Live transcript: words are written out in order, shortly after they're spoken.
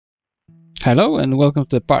Hello and welcome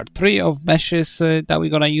to part 3 of meshes that we're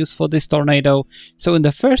gonna use for this tornado. So in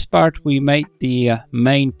the first part we made the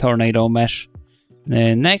main tornado mesh.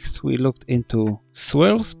 Next we looked into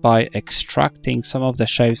swirls by extracting some of the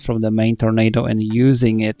shapes from the main tornado and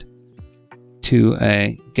using it to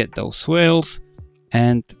get those swirls.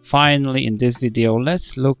 And finally in this video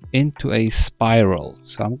let's look into a spiral.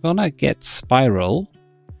 So I'm gonna get spiral.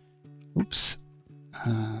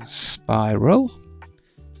 Spiral.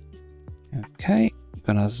 Okay, I'm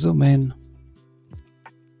gonna zoom in,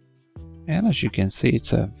 and as you can see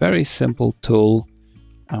it's a very simple tool.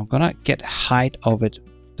 I'm gonna get height of it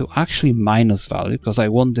to actually minus value because I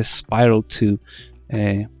want this spiral to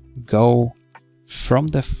go from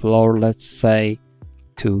the floor, let's say,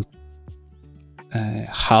 to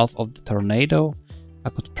half of the tornado. I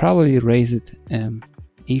could probably raise it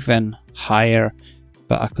even higher,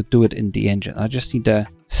 but I could do it in the engine. I just need a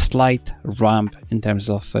slight ramp in terms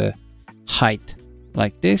of height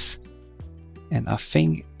like this, and I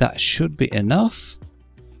think that should be enough.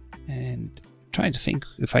 And I'm trying to think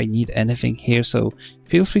if I need anything here, so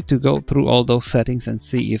feel free to go through all those settings and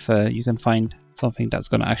see if you can find something that's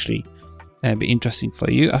going to actually be interesting for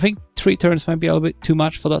you. I think 3 turns might be a little bit too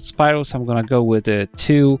much for that spiral, so I'm going to go with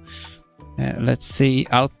 2. Let's see,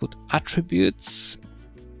 output attributes.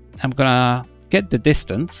 I'm gonna get the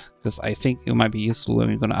distance because I think it might be useful when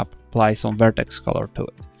we're going to apply some vertex color to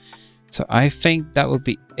it. So I think that would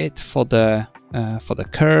be it for the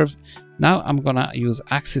curve. Now I'm gonna use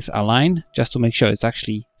axis align just to make sure it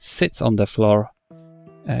actually sits on the floor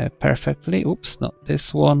perfectly. Oops, not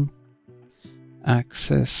this one.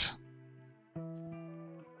 Axis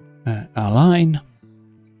align.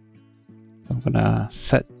 So I'm gonna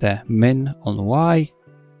set the min on Y.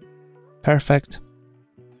 Perfect.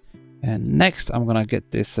 And next I'm gonna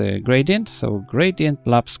get this gradient. So gradient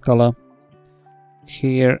lapse color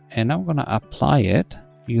here, and I'm gonna apply it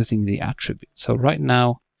using the attribute. So right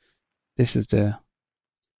now this is the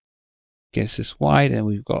guess is white, and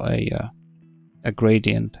we've got a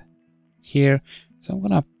gradient here. So I'm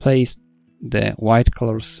gonna place the white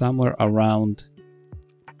color somewhere around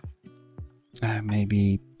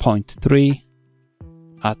maybe 0.3,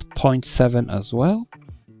 at 0.7 as well,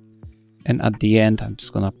 and at the end I'm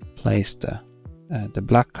just gonna place the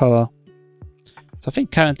black color. So I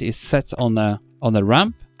think currently it sets on a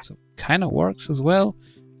ramp, so kind of works as well.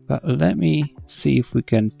 But let me see if we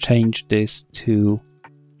can change this to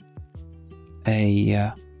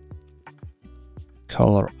a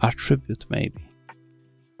color attribute maybe.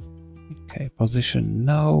 Okay, position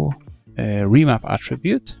no, remap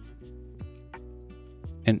attribute.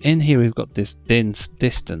 And in here we've got this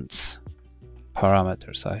distance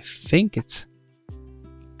parameter, so I think it's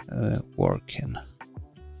working.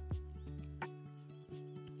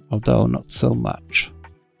 Although not so much.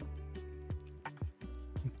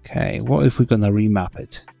 Okay, what if we're gonna remap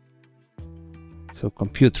it? So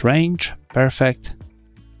compute range, perfect,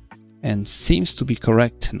 and seems to be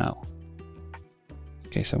correct now.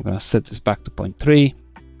 Okay, so I'm gonna set this back to 0.3.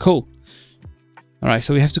 Cool. All right,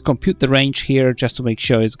 so we have to compute the range here just to make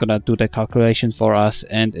sure it's gonna do the calculation for us,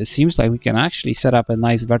 and it seems like we can actually set up a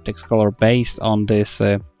nice vertex color based on this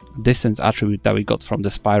distance attribute that we got from the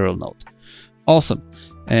spiral node. Awesome.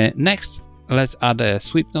 Next, let's add a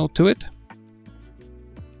sweep node to it.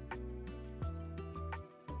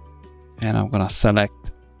 And I'm gonna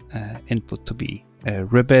select input to be a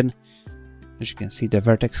ribbon. As you can see, the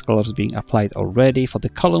vertex colors being applied already. For the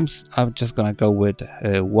columns, I'm just gonna go with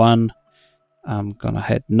 1. I'm gonna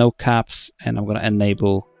hit no caps, and I'm gonna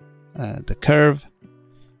enable the curve.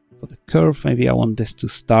 For the curve, maybe I want this to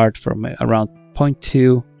start from around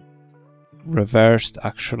 0.2, reversed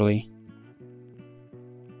actually.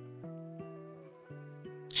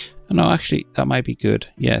 No, actually that might be good.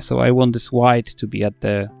 Yeah, so I want this white to be at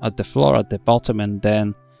the floor at the bottom, and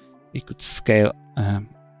then it could scale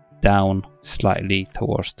down slightly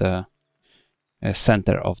towards the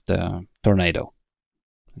center of the tornado.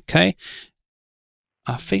 Okay,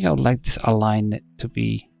 I think I would like this alignment to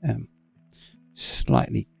be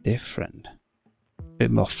slightly different, a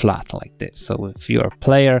bit more flat like this. So if you're a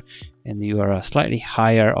player and you are slightly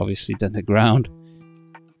higher obviously than the ground,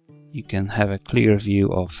 you can have a clear view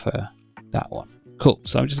of that one. Cool,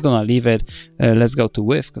 so I'm just gonna leave it. Let's go to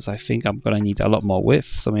width because I think I'm gonna need a lot more width,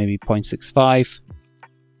 so maybe 0.65.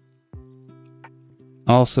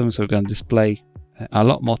 Awesome, so we're gonna display a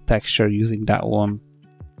lot more texture using that one.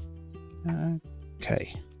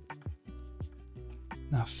 Okay,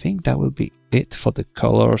 I think that will be it for the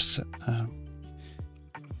colors.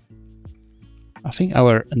 I think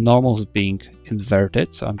our normal is being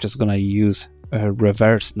inverted, so I'm just gonna use a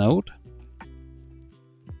reverse node.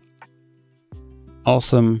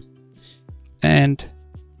 Awesome. And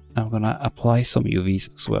I'm gonna apply some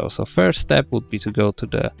UVs as well. So first step would be to go to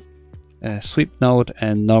the sweep node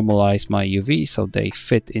and normalize my UV so they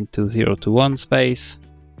fit into 0 to 1 space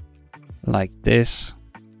like this.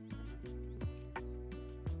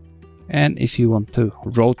 And if you want to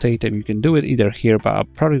rotate them, you can do it either here, but I'm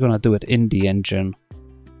probably gonna do it in the engine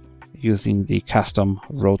using the custom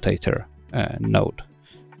rotator node,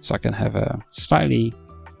 so I can have a slightly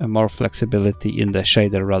more flexibility in the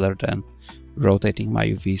shader rather than rotating my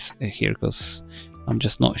UVs here, because I'm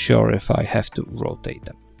just not sure if I have to rotate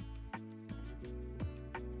them.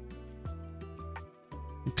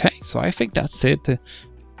 Okay, so I think that's it.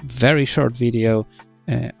 Very short video.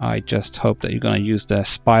 I just hope that you're gonna use the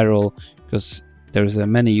spiral, because there's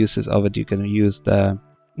many uses of it. You can use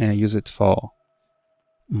it for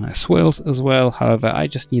swirls as well. However, I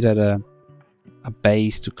just needed a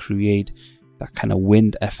base to create that kind of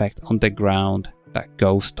wind effect on the ground that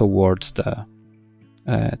goes towards the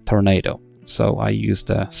tornado. So I used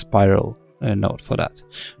the spiral node for that.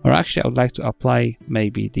 Or actually, I would like to apply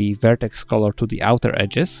maybe the vertex color to the outer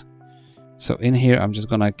edges. So in here, I'm just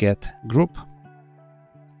gonna get group,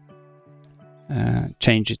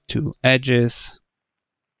 change it to edges,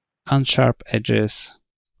 unsharp edges.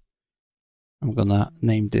 I'm gonna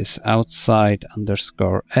name this outside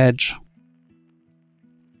underscore edge.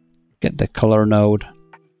 Get the color node,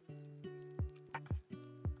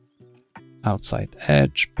 outside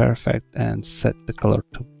edge, perfect, and set the color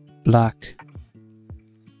to black.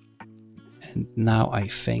 And now I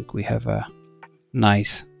think we have a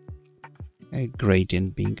nice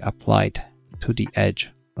gradient being applied to the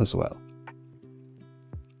edge as well.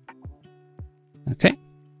 Okay,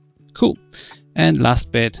 cool. And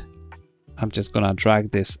last bit, I'm just gonna drag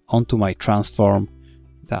this onto my transform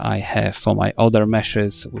that I have for my other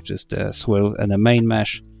meshes, which is the swirl and the main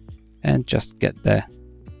mesh, and just get the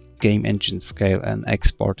game engine scale and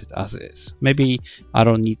export it as is. Maybe I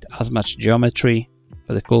don't need as much geometry,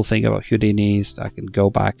 but the cool thing about Houdini is I can go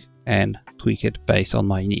back and tweak it based on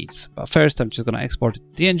my needs. But first, I'm just gonna export it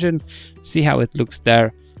to the engine, see how it looks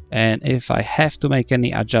there, and if I have to make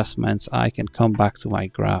any adjustments, I can come back to my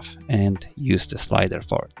graph and use the slider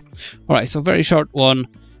for it. All right, so very short one,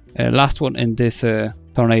 last one in this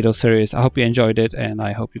tornado series. I hope you enjoyed it, and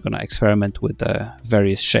I hope you're gonna experiment with the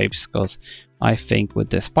various shapes, because I think with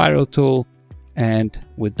the spiral tool and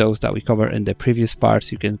with those that we covered in the previous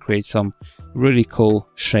parts, you can create some really cool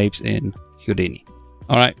shapes in Houdini.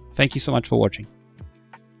 All right, thank you so much for watching.